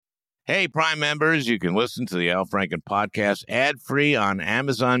Hey, Prime members, you can listen to the Al Franken podcast ad-free on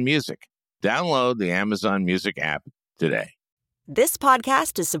Amazon Music. Download the Amazon Music app today. This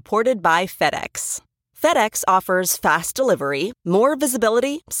podcast is supported by FedEx. FedEx offers fast delivery, more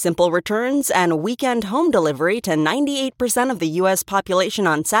visibility, simple returns, and weekend home delivery to 98% of the U.S. population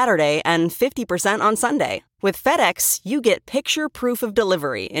on Saturday and 50% on Sunday. With FedEx, you get picture proof of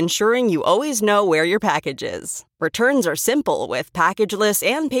delivery, ensuring you always know where your package is. Returns are simple with packageless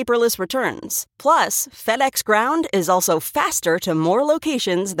and paperless returns. Plus, FedEx Ground is also faster to more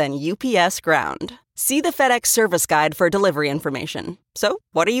locations than UPS Ground. See the FedEx service guide for delivery information. So,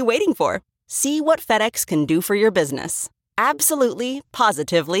 what are you waiting for? See what FedEx can do for your business. Absolutely,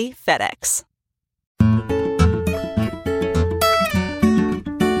 positively FedEx.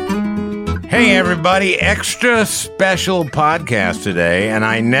 Hey, everybody, extra special podcast today, and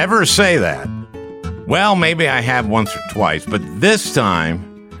I never say that. Well, maybe I have once or twice, but this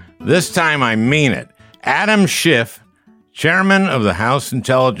time I mean it. Adam Schiff, chairman of the House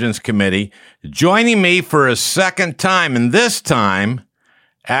Intelligence Committee, joining me for a second time, and this time,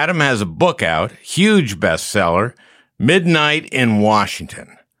 Adam has a book out, huge bestseller, Midnight in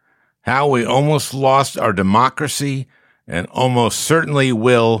Washington, How We Almost Lost Our Democracy and Almost Certainly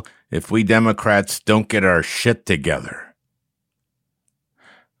Will if we Democrats don't get our shit together.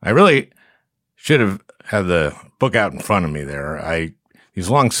 I really should have had the book out in front of me there. These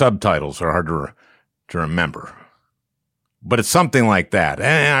long subtitles are hard to remember. But it's something like that.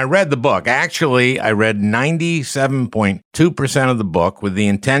 And I read the book. Actually, I read 97.2% of the book with the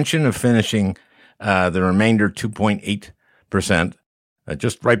intention of finishing the remainder 2.8%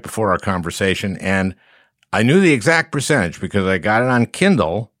 just right before our conversation. And I knew the exact percentage because I got it on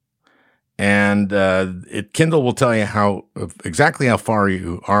Kindle. And Kindle will tell you exactly how far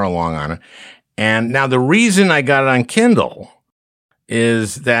you are along on it. And now the reason I got it on Kindle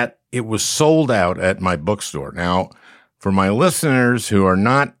is that it was sold out at my bookstore. Now, for my listeners who are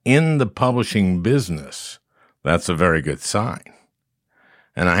not in the publishing business, that's a very good sign.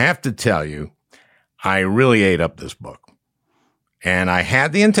 And I have to tell you, I really ate up this book. And I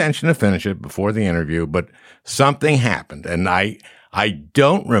had the intention to finish it before the interview, but something happened, and I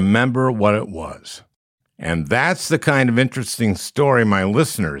don't remember what it was. And that's the kind of interesting story my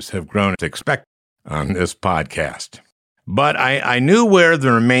listeners have grown to expect on this podcast. But I knew where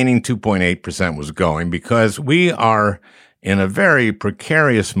the remaining 2.8% was going because we are in a very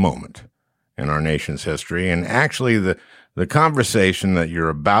precarious moment in our nation's history. And actually, the conversation that you're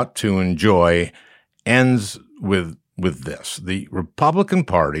about to enjoy ends with this. The Republican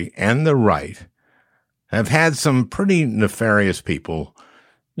Party and the right have had some pretty nefarious people,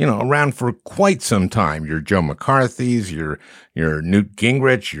 around for quite some time. Your Joe McCarthy's, your Newt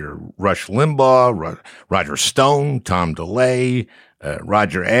Gingrich, your Rush Limbaugh, Roger Stone, Tom DeLay,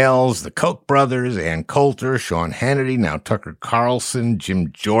 Roger Ailes, the Koch brothers, Ann Coulter, Sean Hannity, now Tucker Carlson,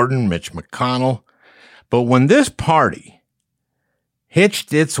 Jim Jordan, Mitch McConnell. But when this party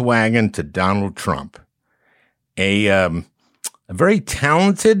hitched its wagon to Donald Trump, a very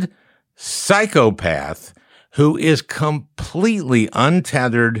talented psychopath who is completely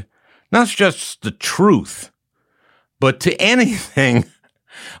untethered, not just the truth, but to anything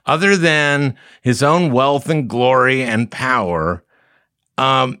other than his own wealth and glory and power,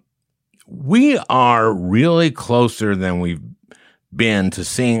 we are really closer than we've been to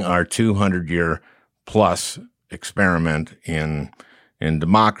seeing our 200-year-plus experiment in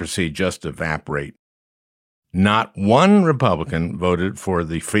democracy just evaporate. Not one Republican voted for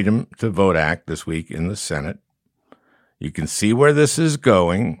the Freedom to Vote Act this week in the Senate. You can see where this is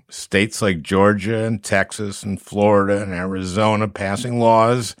going. States like Georgia and Texas and Florida and Arizona passing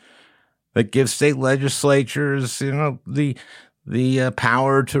laws that give state legislatures, the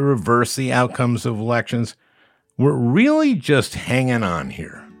power to reverse the outcomes of elections. We're really just hanging on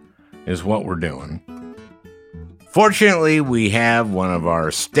here, is what we're doing. Fortunately, we have one of our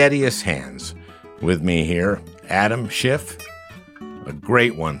steadiest hands with me here, Adam Schiff, a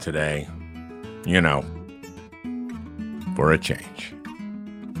great one today, for a change.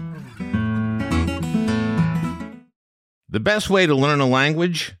 The best way to learn a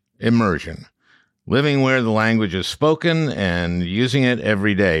language? Immersion. Living where the language is spoken and using it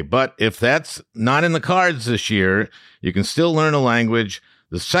every day. But if that's not in the cards this year, you can still learn a language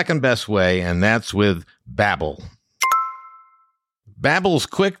the second best way, and that's with Babbel. Babbel's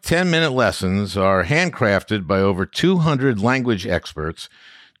quick 10-minute lessons are handcrafted by over 200 language experts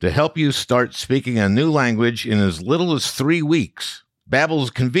to help you start speaking a new language in as little as 3 weeks. Babbel's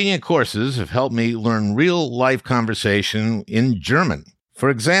convenient courses have helped me learn real-life conversation in German.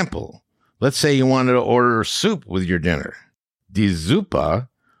 For example, let's say you wanted to order soup with your dinner. Die Suppe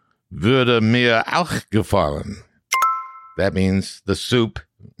würde mir auch gefallen. That means the soup.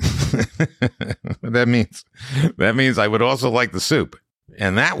 That means I would also like the soup.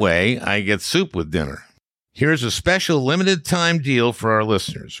 And that way I get soup with dinner. Here's a special limited time deal for our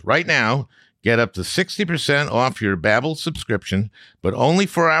listeners. Right now, get up to 60% off your Babbel subscription, but only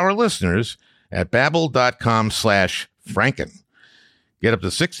for our listeners at babbel.com/Franken. Get up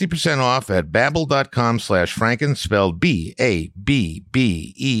to 60% off at babbel.com/Franken, spelled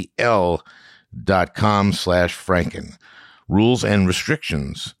BABBEL.com/Franken. Rules and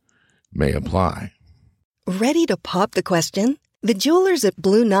restrictions may apply. Ready to pop the question? The jewelers at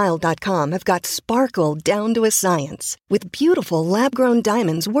BlueNile.com have got sparkle down to a science with beautiful lab-grown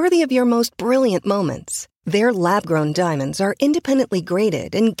diamonds worthy of your most brilliant moments. Their lab-grown diamonds are independently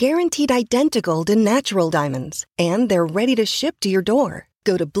graded and guaranteed identical to natural diamonds, and they're ready to ship to your door.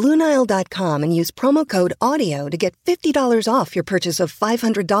 Go to BlueNile.com and use promo code AUDIO to get $50 off your purchase of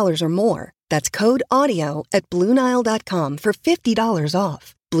 $500 or more. That's code AUDIO at BlueNile.com for $50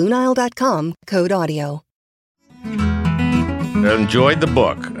 off. BlueNile.com, code AUDIO. I enjoyed the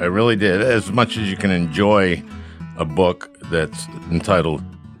book. I really did, as much as you can enjoy a book that's entitled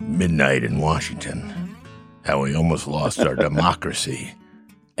Midnight in Washington, How We Almost Lost Our Democracy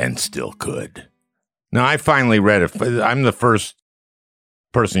and Still Could. Now, I finally read it. I'm the first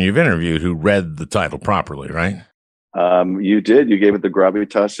person you've interviewed who read the title properly, right? You did. You gave it the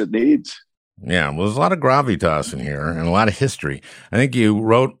gravitas it needs. Yeah, well, there's a lot of gravitas in here and a lot of history. I think you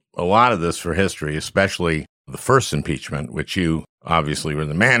wrote a lot of this for history, especially the first impeachment, which you obviously were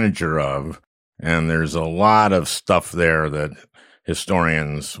the manager of. And there's a lot of stuff there that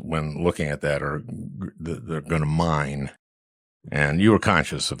historians, when looking at that, they're going to mine. And you were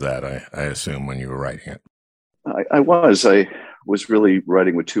conscious of that, I assume, when you were writing it. I was really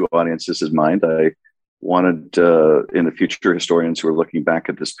writing with two audiences in mind. I wanted, in the future, historians who are looking back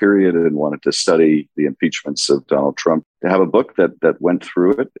at this period and wanted to study the impeachments of Donald Trump, to have a book that went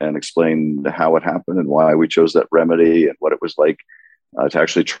through it and explained how it happened and why we chose that remedy and what it was like to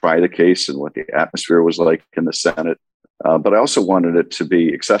actually try the case and what the atmosphere was like in the Senate. But I also wanted it to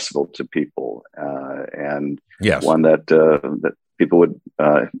be accessible to people and yes, one that people would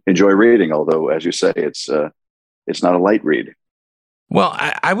enjoy reading. Although, as you say, it's not a light read. Well,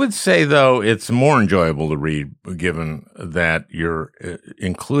 I would say, though, it's more enjoyable to read, given that you're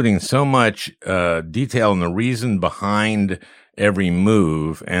including so much detail and the reason behind every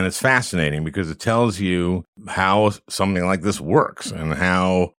move. And it's fascinating because it tells you how something like this works and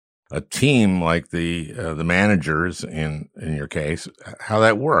how a team like the managers in your case, how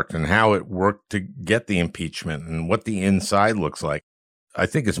that worked and how it worked to get the impeachment and what the inside looks like. I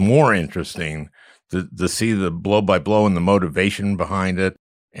think it's more interesting to see the blow by blow and the motivation behind it.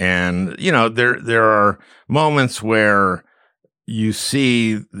 And, you know, there are moments where you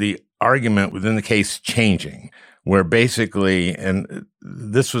see the argument within the case changing, where basically, and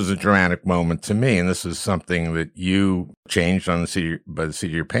this was a dramatic moment to me, and this is something that you changed by the seat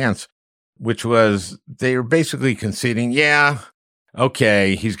of your pants, which was they were basically conceding, yeah,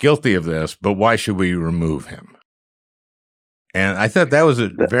 okay, he's guilty of this, but why should we remove him? And I thought that was a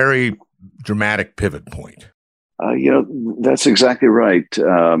very dramatic pivot point. That's exactly right.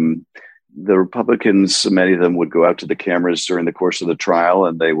 The Republicans, many of them would go out to the cameras during the course of the trial,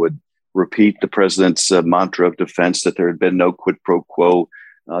 and they would repeat the president's mantra of defense that there had been no quid pro quo,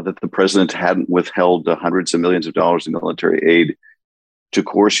 that the president hadn't withheld hundreds of millions of dollars in military aid to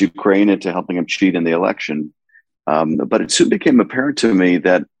coerce Ukraine into helping him cheat in the election. But it soon became apparent to me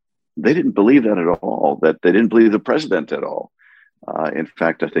that they didn't believe that at all, that they didn't believe the president at all. In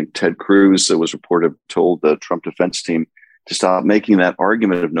fact, I think Ted Cruz was reported told the Trump defense team to stop making that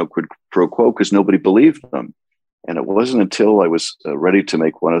argument of no quid pro quo because nobody believed them. And it wasn't until I was ready to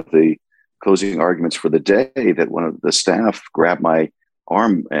make one of the closing arguments for the day that one of the staff grabbed my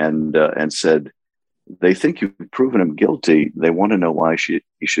arm and said, "They think you've proven him guilty. They want to know why he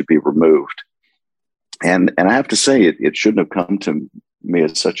should be removed." And I have to say, it shouldn't have come to me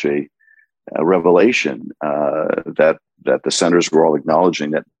as such a revelation that the senators were all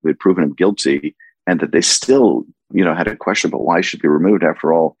acknowledging that we'd proven him guilty, and that they still, had a question about why he should be removed.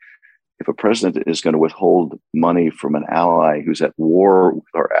 After all, if a president is going to withhold money from an ally who's at war with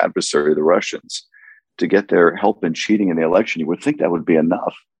our adversary, the Russians, to get their help in cheating in the election, you would think that would be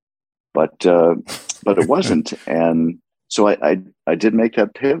enough, but it wasn't. And so I did make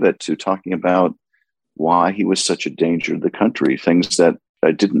that pivot to talking about why he was such a danger to the country, things that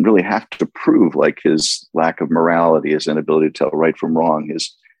I didn't really have to prove, like his lack of morality, his inability to tell right from wrong,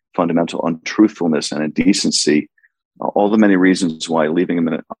 his fundamental untruthfulness and indecency, all the many reasons why leaving him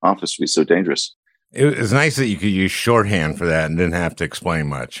in office would be so dangerous. It was nice that you could use shorthand for that and didn't have to explain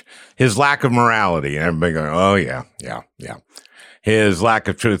much. His lack of morality, and everybody going, oh, yeah. His lack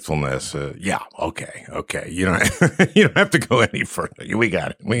of truthfulness, okay. You don't have to go any further. We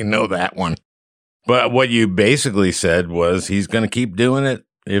got it. We know that one. But what you basically said was he's going to keep doing it.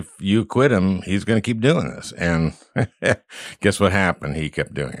 If you quit him, he's going to keep doing this. And guess what happened? He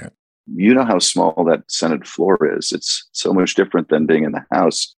kept doing it. You know how small that Senate floor is. It's so much different than being in the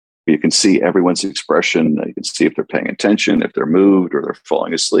House. You can see everyone's expression. You can see if they're paying attention, if they're moved or they're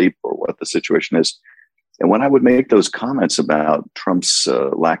falling asleep or what the situation is. And when I would make those comments about Trump's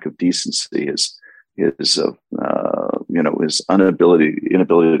lack of decency, his inability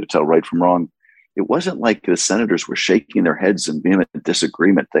to tell right from wrong, it wasn't like the senators were shaking their heads in vehement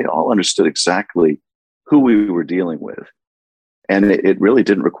disagreement. They all understood exactly who we were dealing with. And it really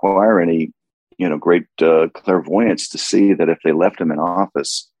didn't require any, great clairvoyance to see that if they left him in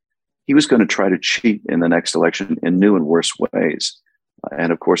office, he was going to try to cheat in the next election in new and worse ways.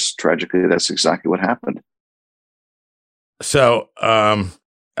 And of course, tragically, that's exactly what happened. So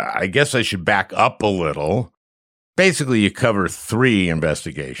I guess I should back up a little. Basically, you cover 3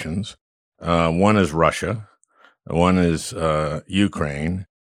 investigations. One is Russia, one is Ukraine,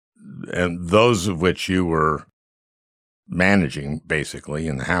 and those of which you were managing basically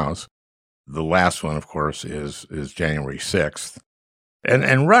in the House. The last one, of course, is January 6th.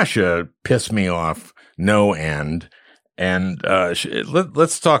 And Russia pissed me off no end. And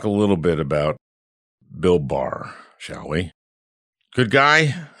let's talk a little bit about Bill Barr, shall we? Good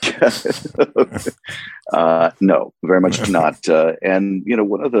guy? No, very much not. And,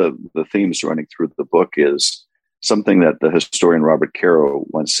 one of the themes running through the book is something that the historian Robert Caro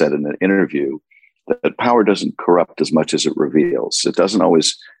once said in an interview, that power doesn't corrupt as much as it reveals. It doesn't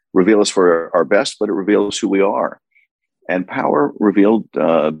always reveal us for our best, but it reveals who we are. And power revealed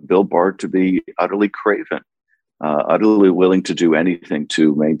Bill Barr to be utterly craven, utterly willing to do anything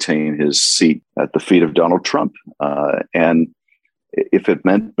to maintain his seat at the feet of Donald Trump. And if it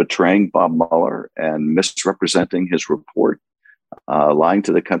meant betraying Bob Mueller and misrepresenting his report, lying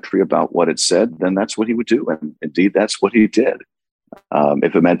to the country about what it said, then that's what he would do. And indeed, that's what he did.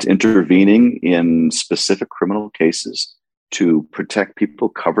 If it meant intervening in specific criminal cases to protect people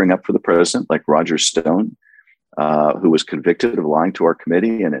covering up for the president, like Roger Stone, who was convicted of lying to our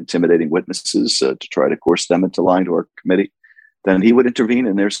committee and intimidating witnesses to try to coerce them into lying to our committee, then he would intervene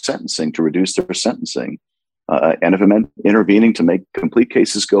in their sentencing to reduce their sentencing. And if it meant intervening to make complete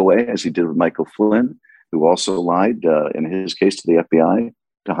cases go away, as he did with Michael Flynn, who also lied in his case to the FBI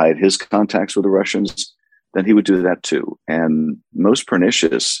to hide his contacts with the Russians, then he would do that too. And most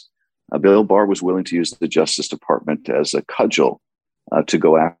pernicious, Bill Barr was willing to use the Justice Department as a cudgel to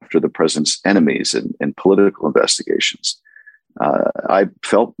go after the president's enemies in political investigations. I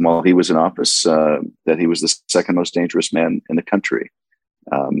felt while he was in office that he was the second most dangerous man in the country.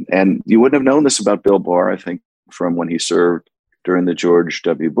 And you wouldn't have known this about Bill Barr, I think, from when he served during the George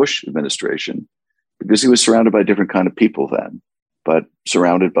W. Bush administration, because he was surrounded by a different kind of people then. But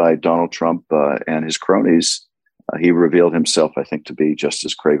surrounded by Donald Trump and his cronies, he revealed himself, I think, to be just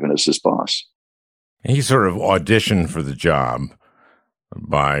as craven as his boss. He sort of auditioned for the job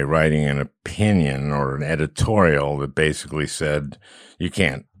by writing an opinion or an editorial that basically said, you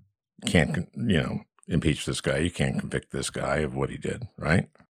can't, impeach this guy. You can't convict this guy of what he did, right?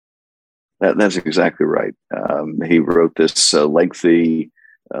 That's exactly right. He wrote this lengthy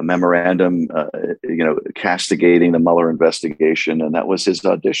memorandum, castigating the Mueller investigation, and that was his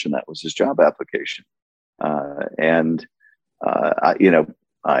audition. That was his job application. I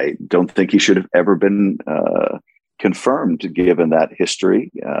don't think he should have ever been confirmed, given that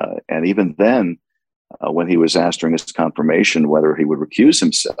history. And even then, when he was asked during his confirmation whether he would recuse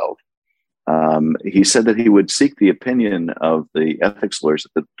himself, he said that he would seek the opinion of the ethics lawyers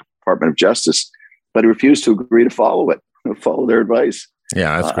at the Department of Justice, but he refused to agree to follow their advice.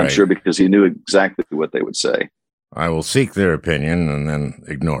 Yeah, that's great. I'm sure because he knew exactly what they would say. I will seek their opinion and then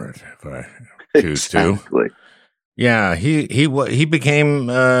ignore it if I choose exactly. to. Yeah, he became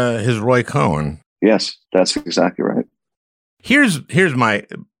his Roy Cohn. Yes, that's exactly right. Here's my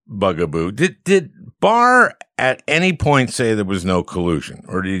bugaboo. Did Barr at any point say there was no collusion,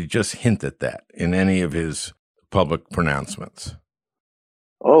 or did he just hint at that in any of his public pronouncements?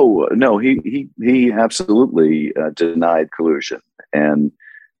 Oh, no, he absolutely denied collusion. And,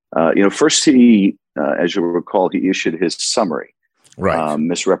 first he, as you'll recall, he issued his summary, right,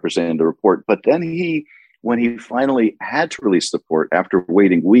 misrepresenting the report. But then when he finally had to release the report after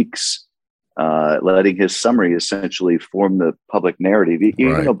waiting weeks, letting his summary essentially form the public narrative,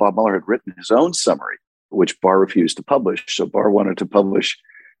 even though Bob Mueller had written his own summary, which Barr refused to publish. So Barr wanted to publish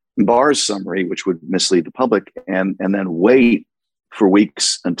Barr's summary, which would mislead the public, and then wait for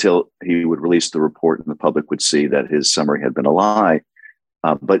weeks until he would release the report and the public would see that his summary had been a lie.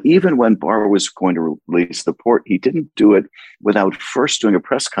 But even when Barr was going to release the report, he didn't do it without first doing a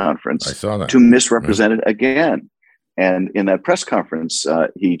press conference to misrepresent it again. And in that press conference,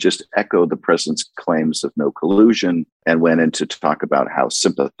 he just echoed the president's claims of no collusion and went in to talk about how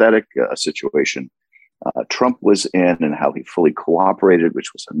sympathetic a situation Trump was in and how he fully cooperated,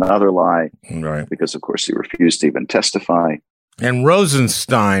 which was another lie, right? Because, of course, he refused to even testify. And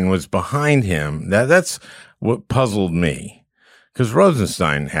Rosenstein was behind him. That's what puzzled me, because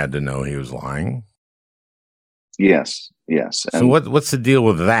Rosenstein had to know he was lying. Yes, yes. So what's the deal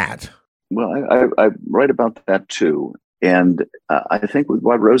with that? Well, I write about that too. And I think with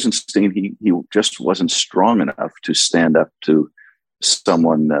Rod Rosenstein, he just wasn't strong enough to stand up to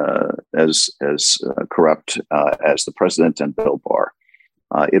someone as corrupt as the president and Bill Barr.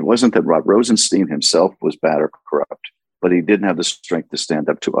 It wasn't that Rod Rosenstein himself was bad or corrupt, but he didn't have the strength to stand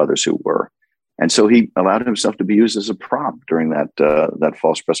up to others who were. And so he allowed himself to be used as a prop during that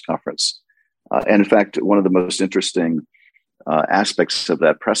false press conference. And in fact, one of the most interesting aspects of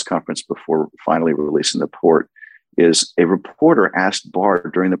that press conference before finally releasing the report is a reporter asked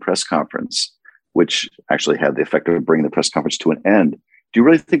Barr during the press conference, which actually had the effect of bringing the press conference to an end. Do you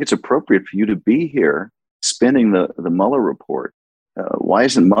really think it's appropriate for you to be here spinning the Mueller report? Why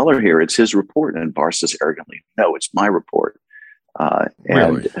isn't Mueller here? It's his report. And Barr says arrogantly, no, it's my report.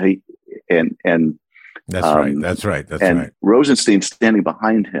 Really? And That's right. Rosenstein standing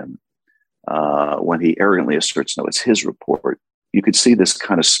behind him when he arrogantly asserts, no, it's his report. You could see this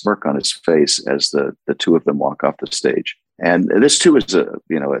kind of smirk on his face as the two of them walk off the stage. And this too is a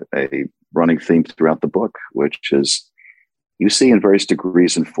running theme throughout the book, which is you see in various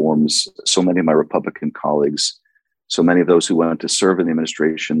degrees and forms so many of my Republican colleagues, so many of those who went to serve in the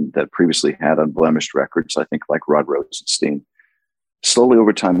administration that previously had unblemished records, I think like Rod Rosenstein, slowly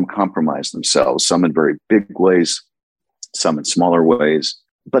over time compromise themselves, some in very big ways, some in smaller ways.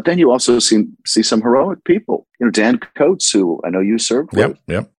 But then you also see some heroic people. Dan Coates, who I know you served with,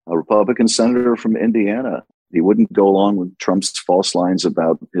 a Republican senator from Indiana. He wouldn't go along with Trump's false lines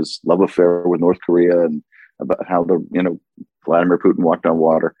about his love affair with North Korea and about how Vladimir Putin walked on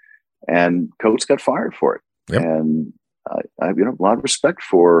water. And Coates got fired for it. Yep. And I have a lot of respect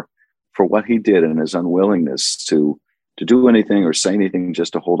for what he did and his unwillingness to do anything or say anything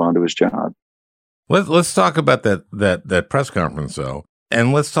just to hold on to his job. Let's talk about that press conference, though.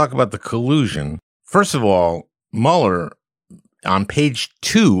 And let's talk about the collusion. First of all, Mueller, on page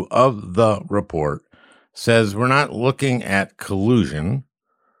 2 of the report, says we're not looking at collusion.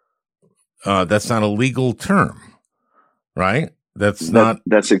 That's not a legal term, right? That's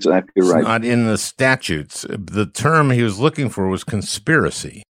exactly right. Not in the statutes. The term he was looking for was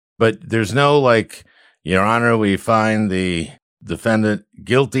conspiracy. But there's no Your Honor, we find the defendant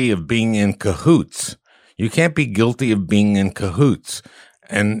guilty of being in cahoots. You can't be guilty of being in cahoots,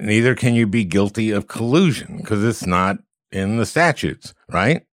 and neither can you be guilty of collusion because it's not in the statutes,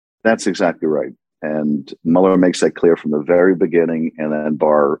 right? That's exactly right. And Mueller makes that clear from the very beginning, and then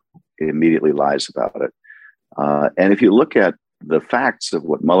Barr immediately lies about it. And if you look at the facts of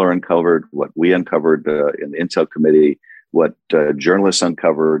what Mueller uncovered, what we uncovered in the Intel Committee, what journalists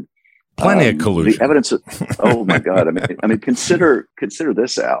uncovered, plenty of collusion. The evidence. Oh my God! I mean, consider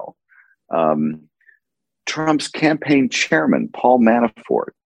this, Al. Trump's campaign chairman, Paul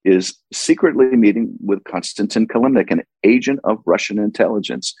Manafort, is secretly meeting with Konstantin Kilimnik, an agent of Russian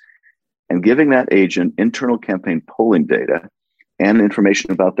intelligence, and giving that agent internal campaign polling data and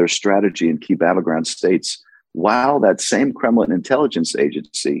information about their strategy in key battleground states, while that same Kremlin intelligence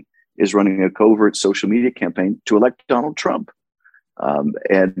agency is running a covert social media campaign to elect Donald Trump.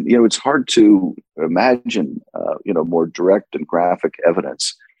 And it's hard to imagine, more direct and graphic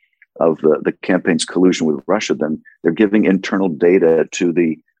evidence of the campaign's collusion with Russia than they're giving internal data to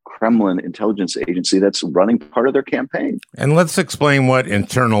the Kremlin intelligence agency that's running part of their campaign. And let's explain what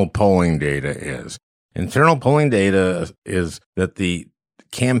internal polling data is. Internal polling data is that the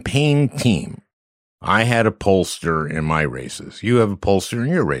campaign team, I had a pollster in my races. You have a pollster in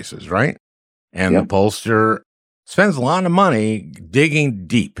your races, right? And The pollster spends a lot of money digging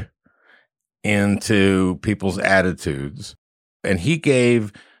deep into people's attitudes. And he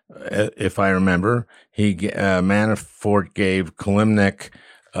gave, if I remember, Manafort gave Kilimnik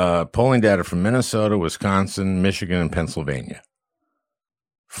polling data from Minnesota, Wisconsin, Michigan, and Pennsylvania.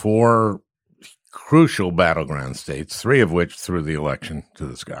 4 crucial battleground states, 3 of which threw the election to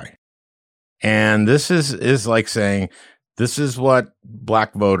this guy. And this is like saying, this is what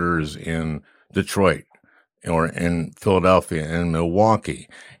black voters in Detroit or in Philadelphia and Milwaukee.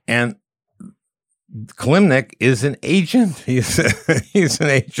 And Klimnik is an agent. He's an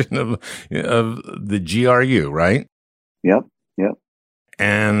agent of the GRU, right? Yep.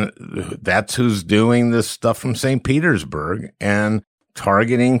 And that's who's doing this stuff from St. Petersburg and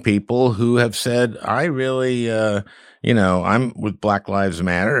targeting people who have said, I really, I'm with Black Lives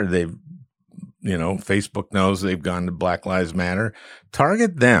Matter. They've, Facebook knows they've gone to Black Lives Matter.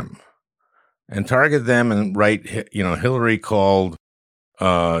 Target them and write, Hillary called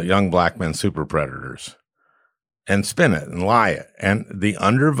young black men super predators and spin it and lie it. And the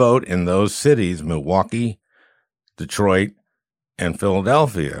undervote in those cities, Milwaukee, Detroit, and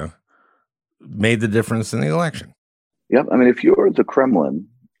Philadelphia, made the difference in the election. Yep. I mean, if you're the Kremlin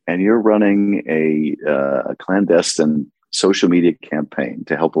and you're running a clandestine social media campaign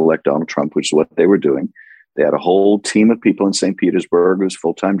to help elect Donald Trump, which is what they were doing, they had a whole team of people in St. Petersburg whose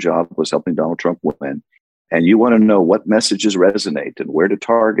full-time job was helping Donald Trump win. And you want to know what messages resonate and where to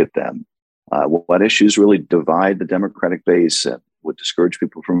target them, what issues really divide the Democratic base and would discourage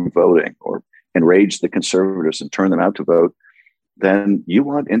people from voting or enrage the conservatives and turn them out to vote, then you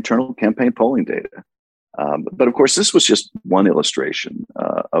want internal campaign polling data. But of course, this was just one illustration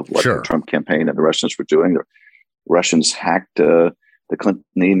of what the Trump campaign and the Russians were doing. The Russians hacked the Clinton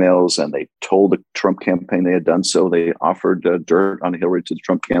emails and they told the Trump campaign they had done so. They offered dirt on Hillary to the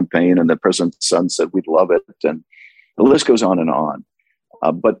Trump campaign, and the president's son said, we'd love it. And the list goes on and on.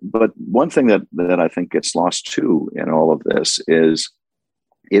 But one thing that I think gets lost too in all of this is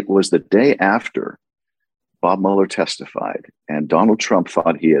it was the day after Bob Mueller testified and Donald Trump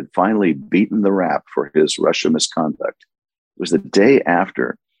thought he had finally beaten the rap for his Russia misconduct. It was the day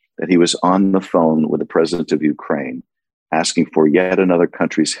after that he was on the phone with the president of Ukraine asking for yet another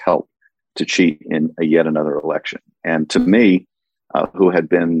country's help to cheat in yet another election. And to me, who had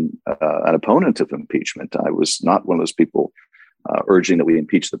been an opponent of impeachment, I was not one of those people urging that we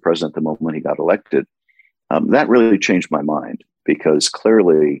impeach the president the moment he got elected. That really changed my mind, because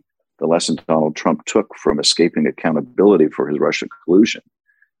clearly the lesson Donald Trump took from escaping accountability for his Russia collusion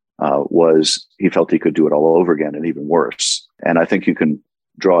was he felt he could do it all over again and even worse. And I think you can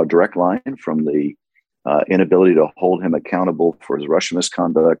draw a direct line from the inability to hold him accountable for his Russia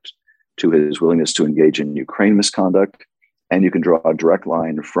misconduct to his willingness to engage in Ukraine misconduct. And you can draw a direct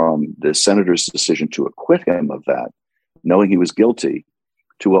line from the senator's decision to acquit him of that, knowing he was guilty,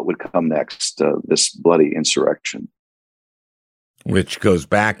 to what would come next, this bloody insurrection. Which goes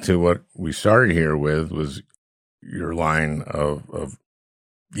back to what we started here with, was your line of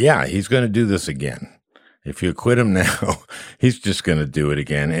yeah, he's going to do this again. If you acquit him now, he's just going to do it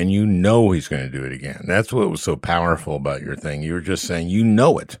again. And you know he's going to do it again. That's what was so powerful about your thing. You were just saying, you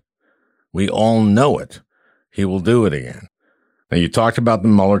know it. We all know it. He will do it again. Now, you talked about the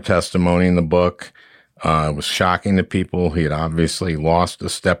Mueller testimony in the book. It was shocking to people. He had obviously lost a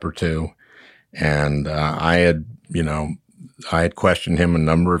step or two. And I had questioned him a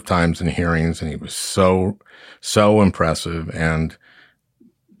number of times in hearings, and he was so impressive. And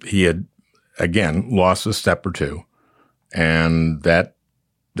he had, again, lost a step or two. And that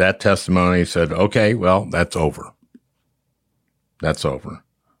testimony said, okay, well, that's over. That's over.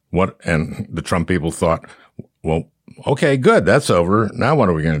 What? And the Trump people thought, well, okay, good. That's over. Now what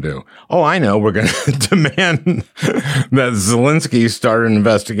are we going to do? Oh, I know. We're going to demand that Zelensky start an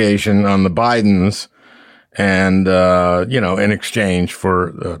investigation on the Bidens and, in exchange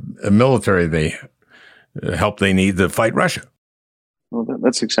for a military help they need to fight Russia. Well,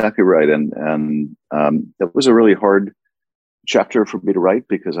 that's exactly right. And that was a really hard chapter for me to write,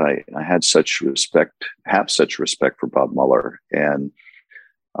 because I have such respect for Bob Mueller. And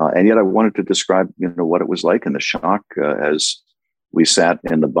yet I wanted to describe, what it was like in the shock as we sat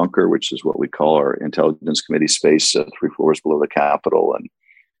in the bunker, which is what we call our Intelligence Committee space, 3 floors below the Capitol. And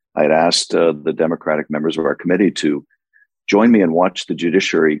I had asked the Democratic members of our committee to join me and watch the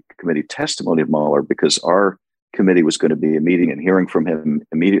Judiciary Committee testimony of Mueller, because our committee was going to be meeting and hearing from him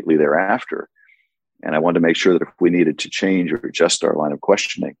immediately thereafter. And I wanted to make sure that if we needed to change or adjust our line of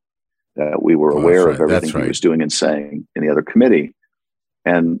questioning, that we were aware of everything he was doing and saying in the other committee.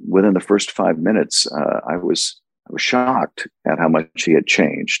 And within the first 5 minutes, I was shocked at how much he had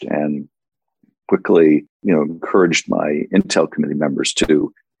changed, and quickly, encouraged my Intel committee members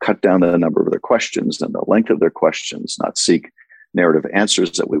to cut down the number of their questions and the length of their questions, not seek narrative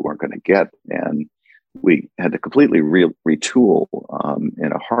answers that we weren't going to get. And we had to completely retool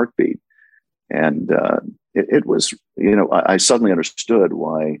in a heartbeat. And it was, I suddenly understood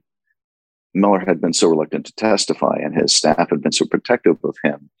why Mueller had been so reluctant to testify, and his staff had been so protective of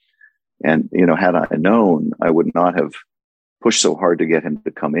him. And, had I known, I would not have pushed so hard to get him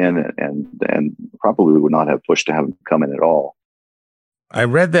to come in, and probably would not have pushed to have him come in at all. I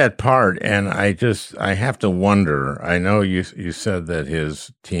read that part, and I have to wonder. I know you said that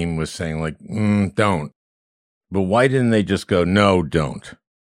his team was saying, like, don't. But why didn't they just go, no, don't?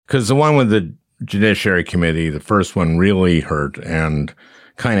 Because the one with the Judiciary Committee, the first one really hurt and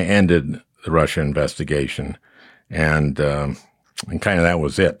kind of ended the Russia investigation. And kind of that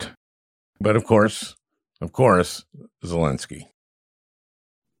was it. But of course, Zelensky.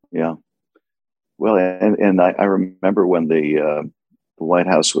 Yeah. Well, and I remember when the White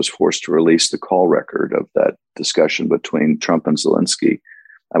House was forced to release the call record of that discussion between Trump and Zelensky.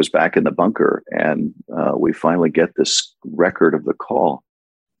 I was back in the bunker, and we finally get this record of the call.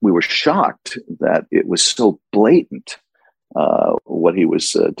 We were shocked that it was so blatant, what he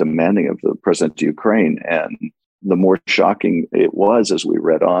was demanding of the president of Ukraine. And the more shocking it was as we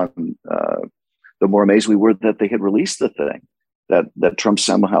read on, the more amazed we were that they had released the thing, that Trump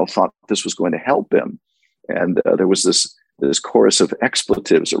somehow thought this was going to help him. And there was this chorus of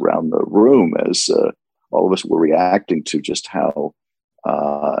expletives around the room as all of us were reacting to just how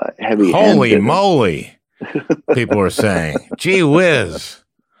heavy. Holy moly! People were saying, "Gee whiz!"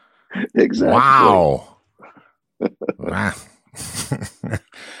 Exactly. Wow.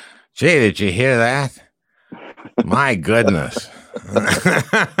 Gee, did you hear that? My goodness.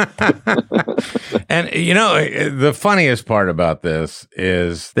 And, the funniest part about this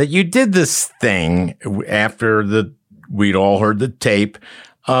is that you did this thing after we'd all heard the tape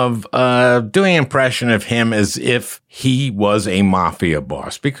of doing an impression of him as if he was a mafia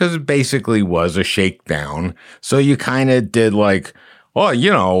boss, because it basically was a shakedown. So you kind of did like, oh,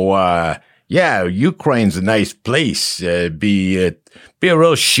 yeah, Ukraine's a nice place. Be a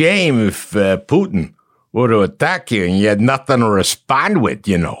real shame if Putin were to attack you and you had nothing to respond with,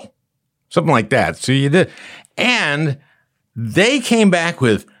 something like that. So you did. And they came back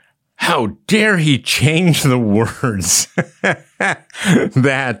with, how dare he change the words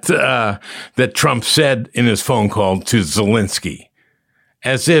that Trump said in his phone call to Zelensky,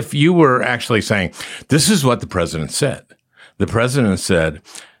 as if you were actually saying, this is what the president said. The president said,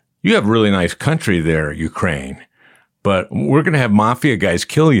 you have a really nice country there, Ukraine, but we're going to have mafia guys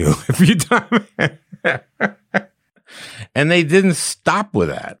kill you if you don't. And they didn't stop with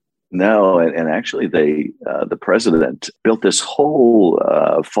that. No, and actually, the president built this whole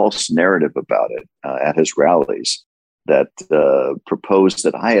false narrative about it at his rallies that proposed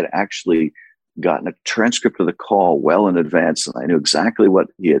that I had actually gotten a transcript of the call well in advance, and I knew exactly what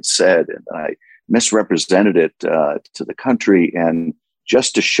he had said, and I misrepresented it to the country. And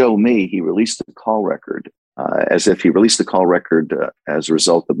just to show me, he released the call record as if he released the call record as a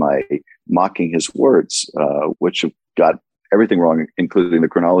result of my mocking his words, which got everything wrong, including the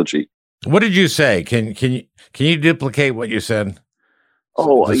chronology. What did you say? Can you duplicate what you said?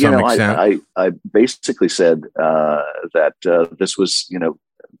 Oh, I basically said that this was,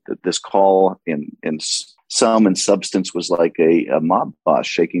 this call in sum and substance was like a mob boss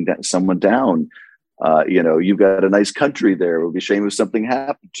shaking someone down. You've got a nice country there. It would be a shame if something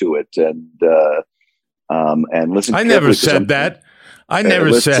happened to it. And listen. I never said that. I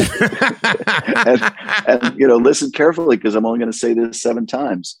never said. and listen carefully, because I'm only going to say this 7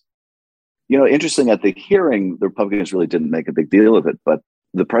 times. Interesting, at the hearing, the Republicans really didn't make a big deal of it, but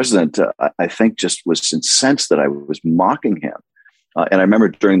the president, I think, just was incensed that I was mocking him. And I remember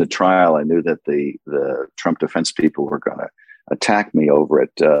during the trial, I knew that the Trump defense people were going to attack me over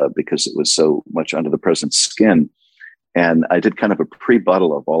it because it was so much under the president's skin. And I did kind of a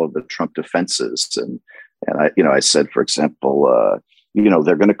pre-buttal of all of the Trump defenses, and I said, for example,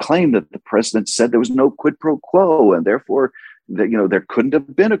 they're going to claim that the president said there was no quid pro quo, and therefore, there couldn't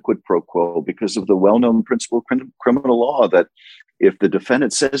have been a quid pro quo because of the well-known principle of criminal law that if the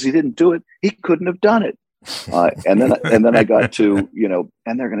defendant says he didn't do it, he couldn't have done it. And then I got to,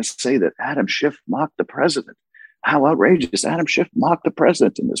 and they're going to say that Adam Schiff mocked the president. How outrageous! Adam Schiff mocked the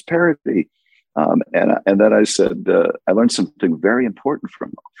president in this parody. And then I said, I learned something very important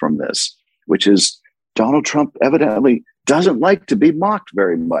from this, which is Donald Trump evidently doesn't like to be mocked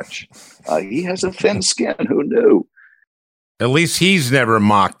very much. He has a thin skin. Who knew? At least he's never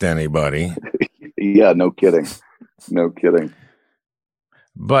mocked anybody. Yeah, no kidding. No kidding.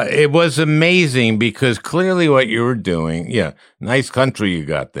 But it was amazing because clearly what you were doing, nice country you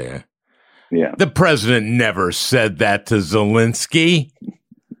got there. Yeah. The president never said that to Zelensky.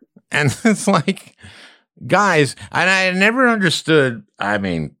 And it's like, guys, and I never understood. I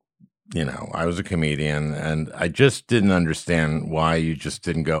mean, I was a comedian and I just didn't understand why you just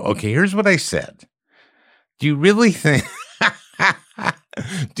didn't go, okay, here's what I said. Do you really think,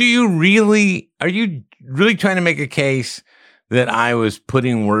 are you really trying to make a case that I was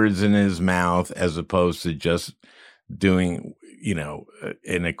putting words in his mouth as opposed to just doing,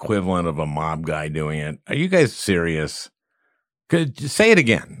 an equivalent of a mob guy doing it. Are you guys serious? Could you say it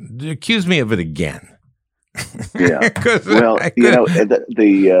again? Accuse me of it again. Yeah. Well,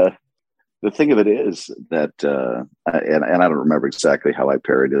 the thing of it is that, and I don't remember exactly how I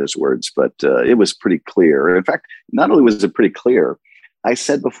parodied his words, but it was pretty clear. In fact, not only was it pretty clear, I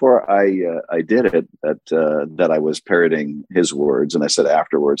said before I did it that I was parodying his words, and I said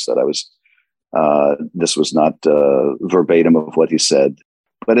afterwards that I was. This was not verbatim of what he said,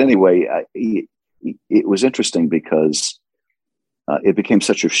 but anyway, it was interesting because it became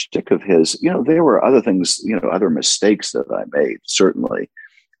such a shtick of his. There were other things, other mistakes that I made, certainly.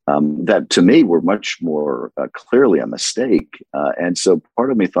 That to me were much more clearly a mistake. And so part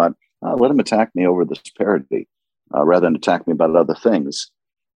of me thought, let him attack me over this parody rather than attack me about other things.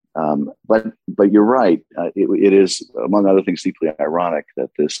 But you're right. It is, among other things, deeply ironic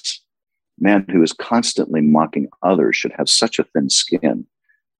that this man who is constantly mocking others should have such a thin skin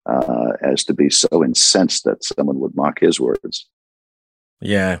as to be so incensed that someone would mock his words.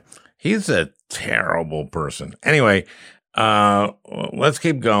 Yeah, he's a terrible person. Anyway, let's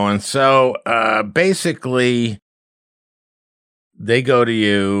keep going. So basically, they go to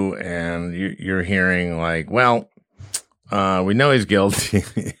you and you're hearing like, well, we know he's guilty,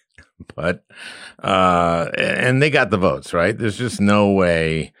 but and they got the votes, right? There's just no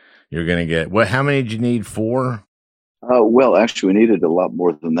way you're going to get how many did you need? 4? Well, actually, we needed a lot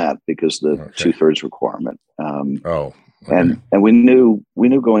more than that because the 2/3 requirement. Okay. And we knew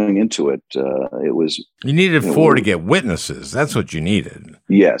going into it. It was you needed 4 to get witnesses. That's what you needed.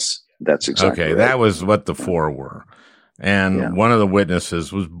 Yes, that's exactly okay. Right. That was what the 4 were, and one of the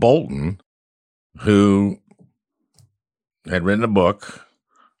witnesses was Bolton, who had written a book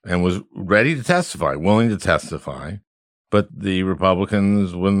and was ready to testify, willing to testify, but the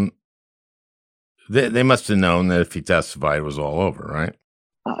Republicans wouldn't. They must have known that if he testified, it was all over, right?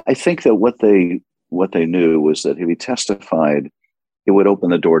 I think that what they knew was that if he testified, it would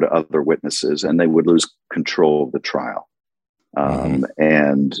open the door to other witnesses, and they would lose control of the trial. And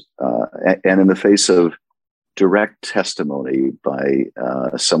in the face of direct testimony by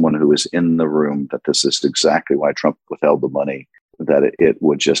someone who was in the room that this is exactly why Trump withheld the money, that it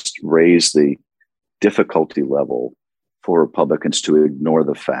would just raise the difficulty level for Republicans to ignore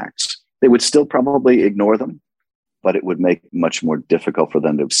the facts. They would still probably ignore them, but it would make it much more difficult for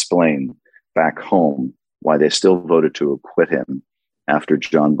them to explain back home why they still voted to acquit him after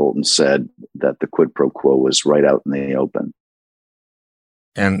John Bolton said that the quid pro quo was right out in the open.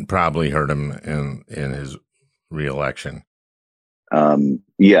 And probably hurt him in his reelection.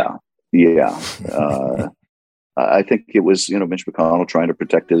 Yeah. I think it was, Mitch McConnell trying to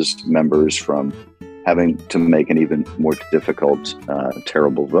protect his members from having to make an even more difficult,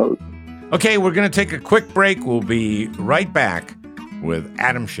 terrible vote. Okay, we're going to take a quick break. We'll be right back with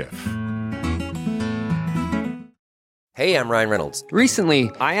Adam Schiff. Hey, I'm Ryan Reynolds. Recently,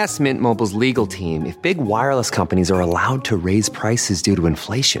 I asked Mint Mobile's legal team if big wireless companies are allowed to raise prices due to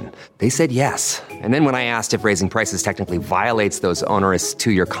inflation. They said yes. And then when I asked if raising prices technically violates those onerous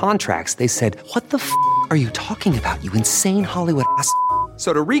 2-year contracts, they said, "What the f*** are you talking about, you insane Hollywood ass?"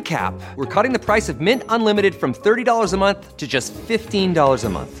 So to recap, we're cutting the price of Mint Unlimited from $30 a month to just $15 a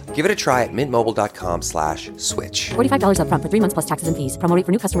month. Give it a try at mintmobile.com/switch. $45 up front for 3 months plus taxes and fees. Promo rate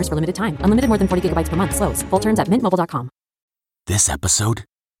for new customers for limited time. Unlimited more than 40 gigabytes per month. Slows full terms at mintmobile.com. This episode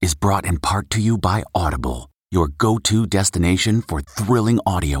is brought in part to you by Audible, your go-to destination for thrilling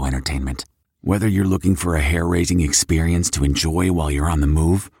audio entertainment. Whether you're looking for a hair-raising experience to enjoy while you're on the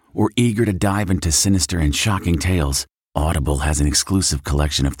move or eager to dive into sinister and shocking tales, Audible has an exclusive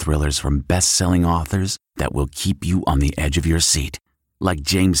collection of thrillers from best-selling authors that will keep you on the edge of your seat. Like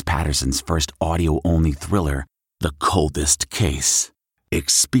James Patterson's first audio-only thriller, The Coldest Case.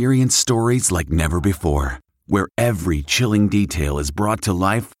 Experience stories like never before, where every chilling detail is brought to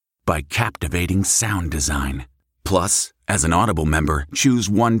life by captivating sound design. Plus, as an Audible member, choose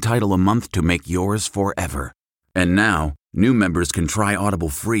one title a month to make yours forever. And now, new members can try Audible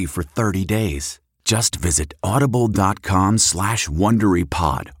free for 30 days. Just visit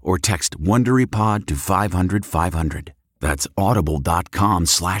audible.com/WonderyPod or text WonderyPod to 500-500. That's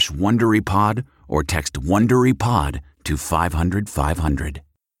audible.com/WonderyPod or text WonderyPod to 500-500.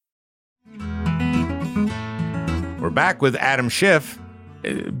 We're back with Adam Schiff.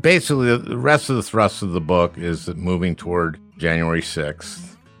 Basically, the rest of the thrust of the book is moving toward January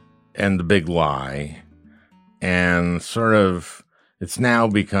 6th and the big lie. And sort of, it's now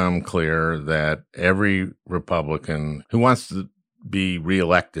become clear that every Republican who wants to be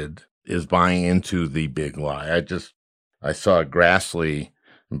reelected is buying into the big lie. I saw Grassley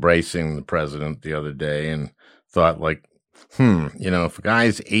embracing the president the other day and thought, like, if a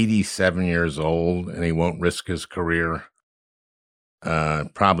guy's 87 years old and he won't risk his career,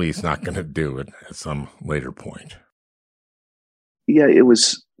 probably he's not going to do it at some later point. Yeah, it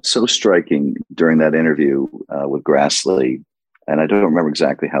was so striking during that interview with Grassley, and I don't remember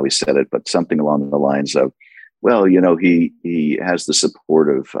exactly how he said it, but something along the lines of, well, he has the support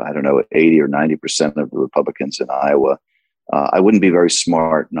of, 80 or 90% of the Republicans in Iowa. I wouldn't be very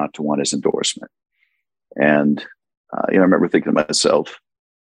smart not to want his endorsement. And, I remember thinking to myself,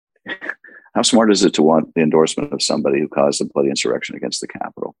 how smart is it to want the endorsement of somebody who caused a bloody insurrection against the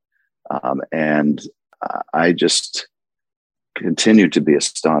Capitol? I just continued to be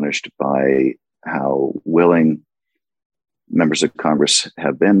astonished by how willing members of Congress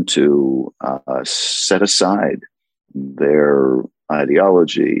have been to set aside their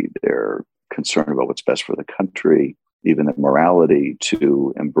ideology, their concern about what's best for the country, even their morality,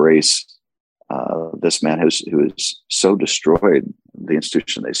 to embrace this man who has so destroyed the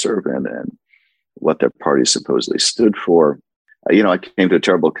institution they serve in and what their party supposedly stood for. I came to a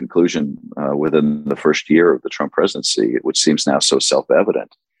terrible conclusion within the first year of the Trump presidency, which seems now so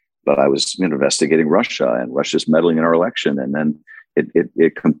self-evident. But I was investigating Russia and Russia's meddling in our election, and then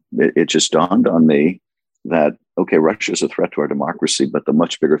it just dawned on me that, okay, Russia is a threat to our democracy, but the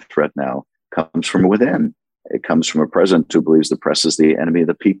much bigger threat now comes from within. It comes from a president who believes the press is the enemy of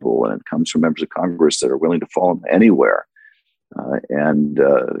the people, and it comes from members of Congress that are willing to fall anywhere. And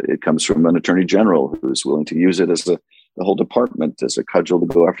it comes from an attorney general who's willing to use it as the whole department as a cudgel to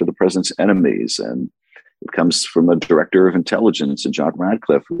go after the president's enemies. And it comes from a director of intelligence, and John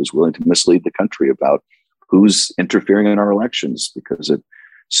Radcliffe, who's willing to mislead the country about who's interfering in our elections because it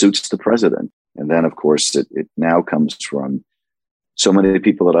suits the president. And then, of course, it now comes from so many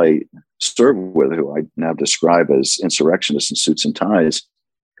people that I serve with, who I now describe as insurrectionists in suits and ties,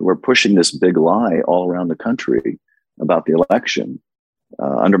 who are pushing this big lie all around the country about the election,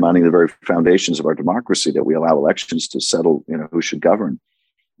 undermining the very foundations of our democracy, that we allow elections to settle, who should govern.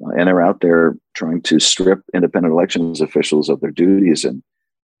 And they're out there trying to strip independent elections officials of their duties and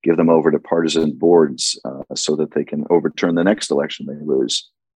give them over to partisan boards so that they can overturn the next election they lose.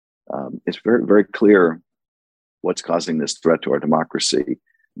 It's very, very clear what's causing this threat to our democracy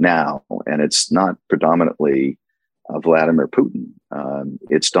now. And it's not predominantly Vladimir Putin.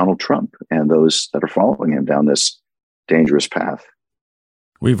 It's Donald Trump and those that are following him down this dangerous path.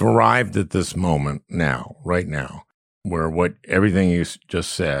 We've arrived at this moment now, right now, where everything you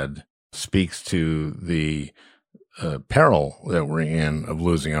just said speaks to the peril that we're in of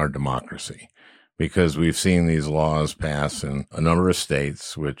losing our democracy, because we've seen these laws pass in a number of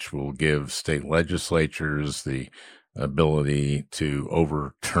states, which will give state legislatures the ability to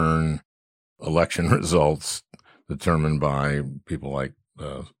overturn election results determined by people like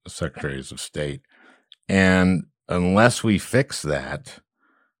secretaries of state. And unless we fix that,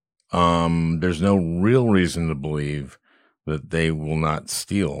 there's no real reason to believe that they will not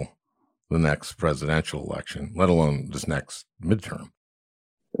steal the next presidential election, let alone this next midterm.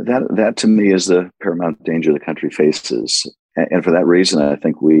 That to me is the paramount danger the country faces. And for that reason, I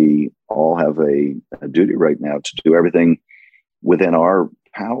think we all have a duty right now to do everything within our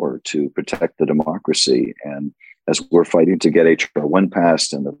power to protect the democracy. And as we're fighting to get H.R. 1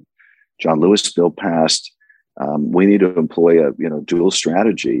 passed and the John Lewis bill passed, we need to employ a dual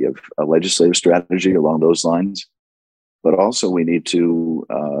strategy of a legislative strategy along those lines, but also we need to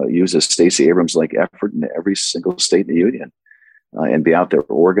use a Stacey Abrams-like effort in every single state in the union and be out there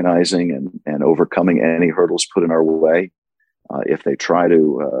organizing and overcoming any hurdles put in our way. If they try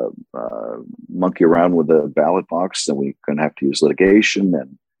to monkey around with the ballot box, then we're going to have to use litigation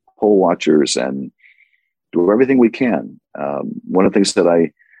and poll watchers and do everything we can. One of the things that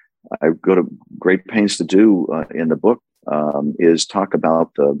I go to great pains to do in the book is talk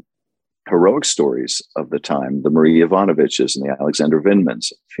about the heroic stories of the time, the Marie Yovanovitches and the Alexander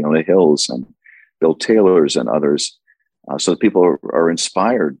Vindmans, Fiona Hills and Bill Taylors and others, so that people are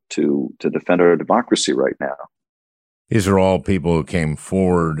inspired to defend our democracy right now. These are all people who came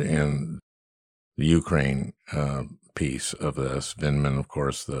forward in the Ukraine piece of this. Vindman, of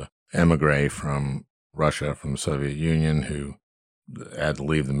course, the emigre from Russia, from the Soviet Union, who had to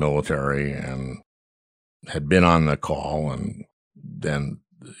leave the military and had been on the call. And then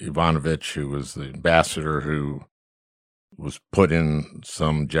Ivanovich, who was the ambassador who was put in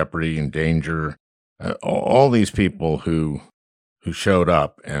some jeopardy and danger. All these people who showed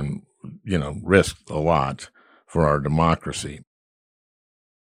up and, risked a lot for our democracy.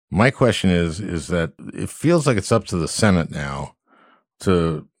 My question is that it feels like it's up to the Senate now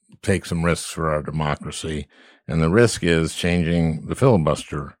to take some risks for our democracy. And the risk is changing the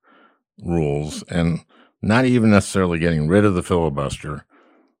filibuster rules, and not even necessarily getting rid of the filibuster,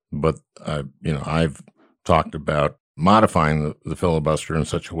 but I've talked about modifying the filibuster in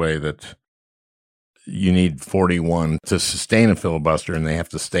such a way that you need 41 to sustain a filibuster, and they have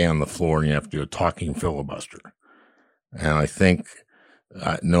to stay on the floor, and you have to do a talking filibuster. And I think,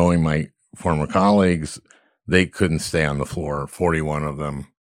 knowing my former colleagues, they couldn't stay on the floor, 41 of them.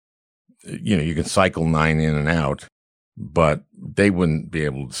 You can cycle 9 in and out, but they wouldn't be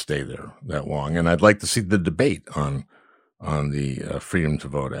able to stay there that long. And I'd like to see the debate on the Freedom to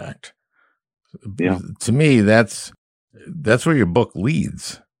Vote Act. Yeah. To me, that's where your book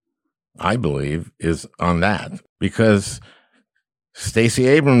leads, I believe, is on that, because Stacey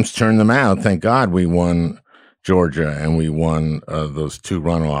Abrams turned them out. Thank God we won Georgia and we won those 2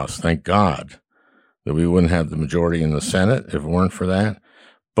 runoffs. Thank God that we wouldn't have the majority in the Senate if it weren't for that.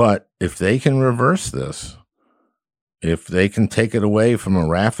 But if they can reverse this, if they can take it away from a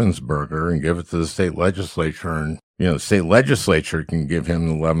Raffensperger and give it to the state legislature, and the state legislature can give him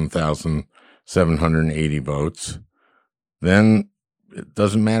 11,780 votes, then it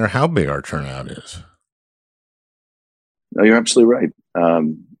doesn't matter how big our turnout is. No, you're absolutely right.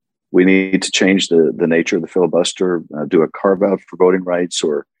 We need to change the nature of the filibuster, do a carve out for voting rights,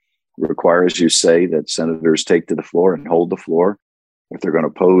 or require, as you say, that senators take to the floor and hold the floor. If they're going to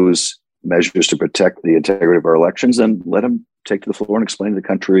oppose measures to protect the integrity of our elections, then let them take to the floor and explain to the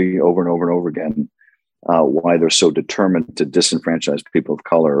country over and over and over again why they're so determined to disenfranchise people of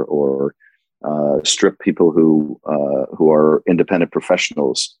color, or strip people who are independent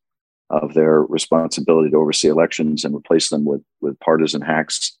professionals of their responsibility to oversee elections and replace them with partisan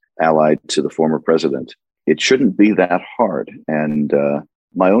hacks allied to the former president. It shouldn't be that hard. And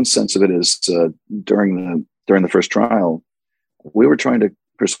my own sense of it is during the first trial, we were trying to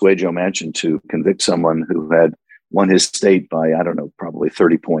persuade Joe Manchin to convict someone who had won his state by, probably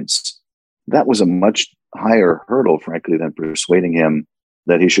 30 points. That was a much higher hurdle, frankly, than persuading him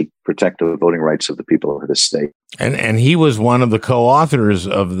that he should protect the voting rights of the people of his state. And he was one of the co-authors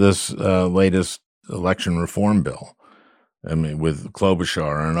of this latest election reform bill. I mean, with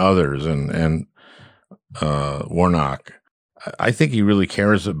Klobuchar and others, and Warnock. I think he really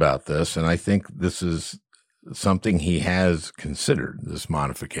cares about this, and I think this is something he has considered, this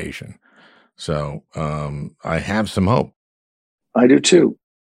modification. So I have some hope. I do too.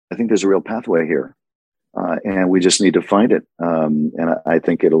 I think there's a real pathway here, and we just need to find it. And I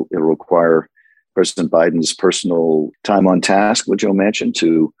think it'll require President Biden's personal time on task with Joe Manchin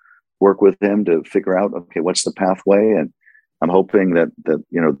to work with him to figure out, okay, what's the pathway? And I'm hoping that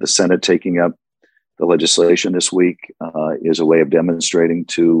the Senate taking up the legislation this week is a way of demonstrating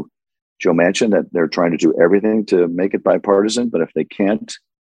to Joe Manchin that they're trying to do everything to make it bipartisan. But if they can't,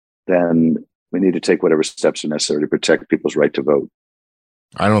 then we need to take whatever steps are necessary to protect people's right to vote.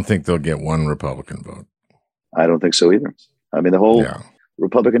 I don't think they'll get one Republican vote. I don't think so either. I mean, the whole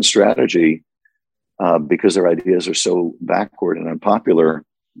Republican strategy, because their ideas are so backward and unpopular,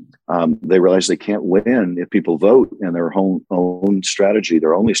 they realize they can't win if people vote, and their own strategy,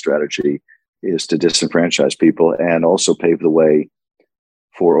 their only strategy, is to disenfranchise people and also pave the way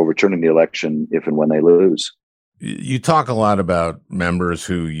for overturning the election if and when they lose. You talk a lot about members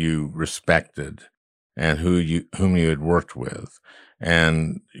who you respected and whom you had worked with,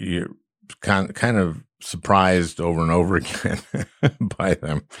 and you're kind of surprised over and over again by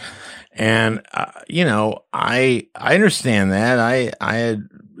them. And I understand that. I had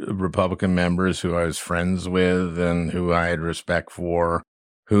Republican members who I was friends with and who I had respect for,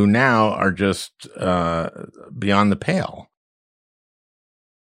 who now are just beyond the pale.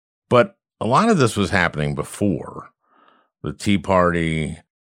 But a lot of this was happening before. The Tea Party,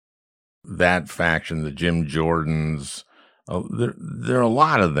 that faction, the Jim Jordans, there are a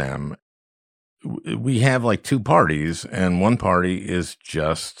lot of them. We have like two parties, and one party is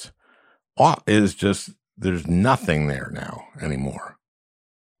just there's nothing there now anymore.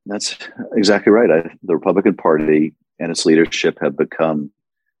 That's exactly right. The Republican Party and its leadership have become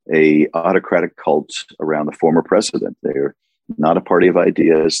a autocratic cult around the former president. They're not a party of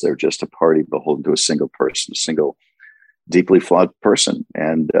ideas. They're just a party beholden to a single person, a single deeply flawed person.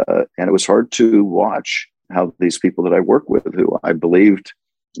 And it was hard to watch how these people that I work with, who I believed,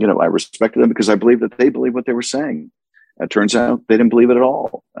 I respected them because I believed that they believed what they were saying. It turns out they didn't believe it at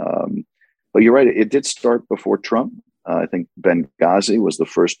all. But you're right. It did start before Trump. I think Benghazi was the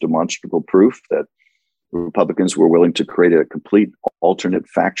first demonstrable proof that Republicans were willing to create a complete alternate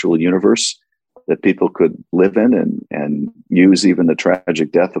factual universe that people could live in and use even the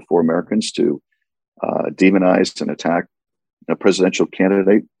tragic death of 4 Americans to demonize and attack a presidential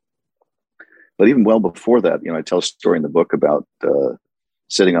candidate But even well before that, I tell a story in the book about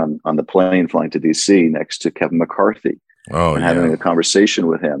sitting on the plane flying to D.C. next to Kevin McCarthy and having a conversation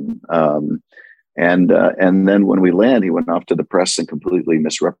with him. And then when we land, he went off to the press and completely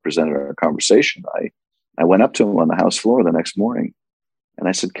misrepresented our conversation. I went up to him on the House floor the next morning, and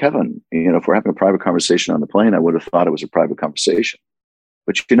I said, Kevin, if we're having a private conversation on the plane, I would have thought it was a private conversation.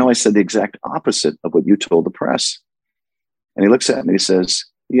 But I said the exact opposite of what you told the press. And he looks at me and he says,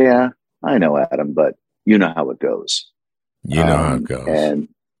 yeah, I know, Adam, but you know how it goes. You know how it goes. And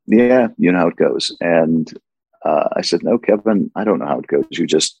yeah, you know how it goes. And I said, no, Kevin, I don't know how it goes. You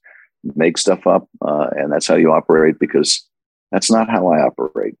just make stuff up, and that's how you operate, because that's not how I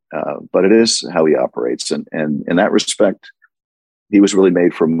operate. But it is how he operates. And in that respect, he was really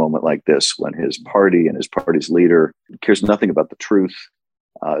made for a moment like this, when his party and his party's leader cares nothing about the truth,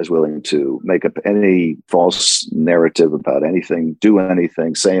 is willing to make up any false narrative about anything, do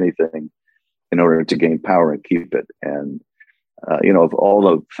anything, say anything in order to gain power and keep it. And, of all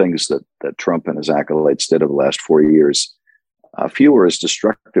the things that Trump and his acolytes did over the last 4 years, few are as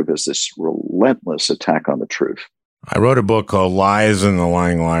destructive as this relentless attack on the truth. I wrote a book called Lies and the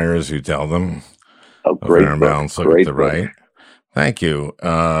Lying Liars Who Tell Them. Oh, great book. Balance, look at the right. Thank you.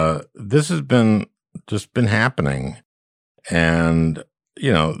 This has been happening. And,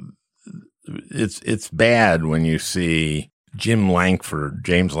 it's bad when you see James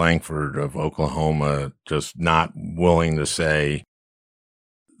Langford of Oklahoma, just not willing to say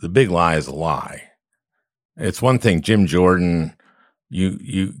the big lie is a lie. It's one thing, Jim Jordan,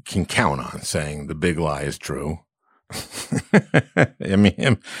 you can count on saying the big lie is true. I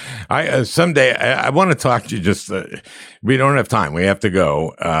mean, someday I want to talk to you. Just we don't have time; we have to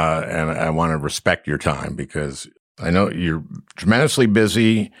go, and I want to respect your time, because I know you're tremendously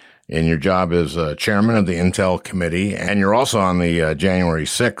busy, and your job is chairman of the Intel Committee, and you're also on the January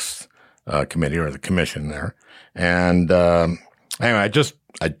 6th committee, or the commission there. And anyway, I just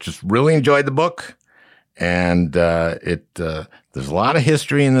really enjoyed the book. And there's a lot of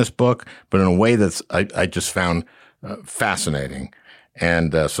history in this book, but in a way that's I just found fascinating.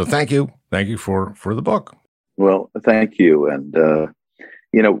 And so thank you for the book. Well, thank you. And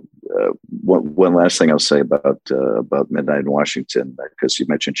one last thing I'll say about Midnight in Washington, because you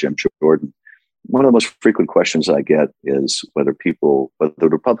mentioned Jim Jordan. One of the most frequent questions I get is whether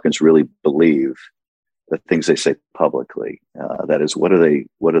Republicans really believe the things they say publicly. That is, what do they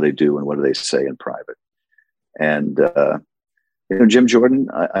do and what do they say in private? And, Jim Jordan,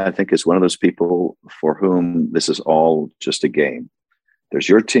 I think, is one of those people for whom this is all just a game. There's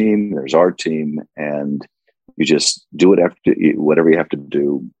your team, there's our team, and you just do whatever you have to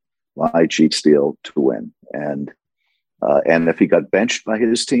do, lie, cheat, steal to win. And if he got benched by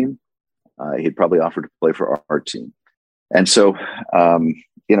his team, he'd probably offer to play for our team. And so, I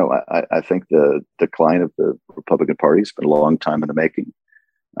think the decline of the Republican Party has been a long time in the making.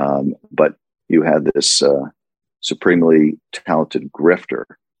 But you had this supremely talented grifter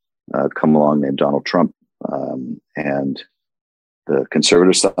come along named Donald Trump. And the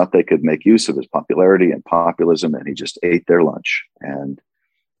conservatives thought they could make use of his popularity and populism, and he just ate their lunch. And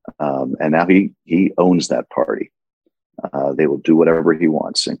now he owns that party. They will do whatever he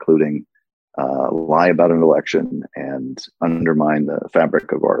wants, including lie about an election and undermine the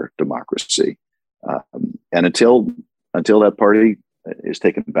fabric of our democracy. And until that party is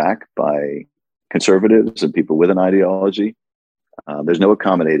taken back by conservatives and people with an ideology, there's no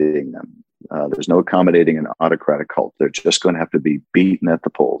accommodating them. There's no accommodating an autocratic cult. They're just going to have to be beaten at the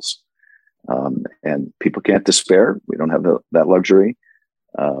polls. And people can't despair. We don't have that luxury.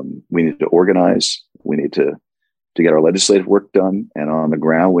 We need to organize. We need to get our legislative work done. And on the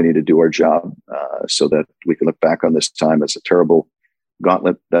ground, we need to do our job so that we can look back on this time as a terrible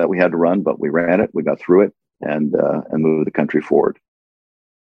gauntlet that we had to run, but we ran it, we got through it, and moved the country forward.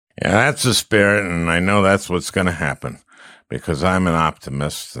 Yeah, that's the spirit, and I know that's what's going to happen, because I'm an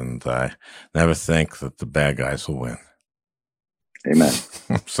optimist, and I never think that the bad guys will win. Amen.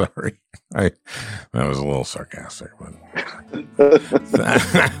 I'm sorry. That was a little sarcastic, but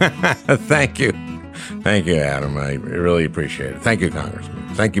thank you. Thank you, Adam. I really appreciate it. Thank you,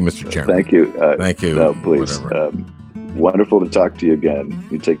 Congressman. Thank you, Mr. Chairman. Thank you. Thank you. No, please. Wonderful to talk to you again.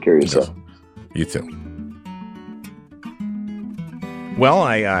 You take care of yourself. You too. Well,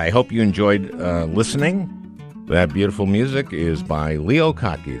 I hope you enjoyed listening. That beautiful music is by Leo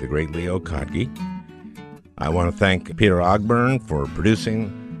Kottke, the great Leo Kottke. I want to thank Peter Ogburn for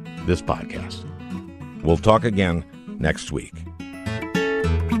producing this podcast. We'll talk again next week.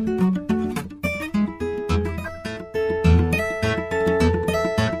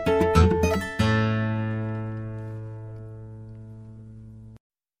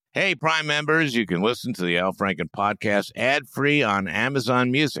 Hey, Prime members, you can listen to the Al Franken podcast ad-free on Amazon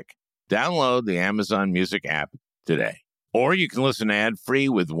Music. Download the Amazon Music app today. Or you can listen ad-free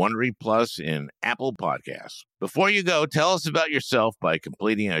with Wondery Plus in Apple Podcasts. Before you go, tell us about yourself by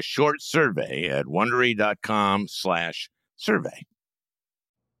completing a short survey at Wondery.com/survey.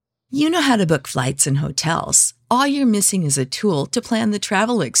 You know how to book flights and hotels. All you're missing is a tool to plan the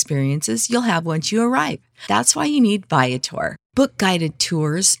travel experiences you'll have once you arrive. That's why you need Viator. Book guided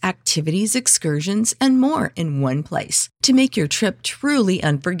tours, activities, excursions, and more in one place to make your trip truly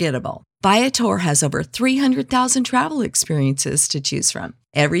unforgettable. Viator has over 300,000 travel experiences to choose from.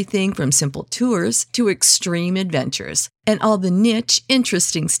 Everything from simple tours to extreme adventures and all the niche,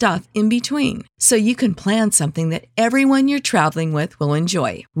 interesting stuff in between. So you can plan something that everyone you're traveling with will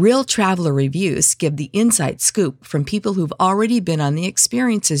enjoy. Real traveler reviews give the inside scoop from people who've already been on the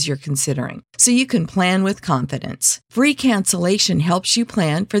experiences you're considering. So you can plan with confidence. Free cancellation helps you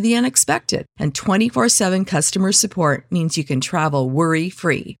plan for the unexpected. And 24/7 customer support means you can travel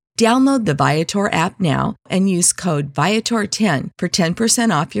worry-free. Download the Viator app now and use code Viator10 for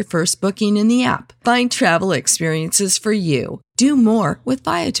 10% off your first booking in the app. Find travel experiences for you. Do more with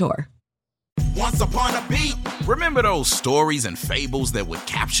Viator. Once upon a beat. Remember those stories and fables that would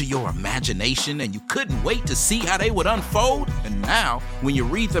capture your imagination and you couldn't wait to see how they would unfold? And now, when you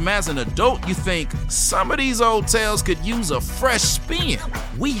read them as an adult, you think, some of these old tales could use a fresh spin.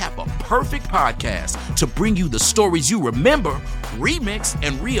 We have a perfect podcast to bring you the stories you remember, remix,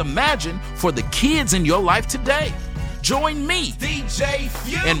 and reimagine for the kids in your life today. Join me, DJ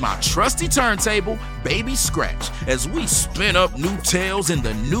Few, and my trusty turntable, Baby Scratch, as we spin up new tales in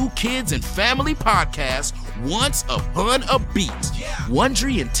the New Kids and Family podcast, Once Upon a Beat.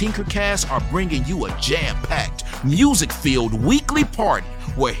 Wondery and Tinkercast are bringing you a jam-packed, music-filled weekly party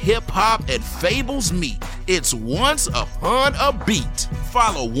where hip-hop and fables meet. It's Once Upon a Beat.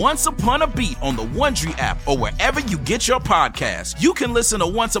 Follow Once Upon a Beat on the Wondery app or wherever you get your podcasts. You can listen to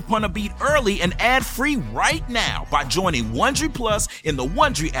Once Upon a Beat early and ad-free right now by joining Wondery Plus in the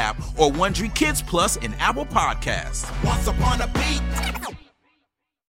Wondery app or Wondery Kids Plus in Apple Podcasts. Once Upon a Beat.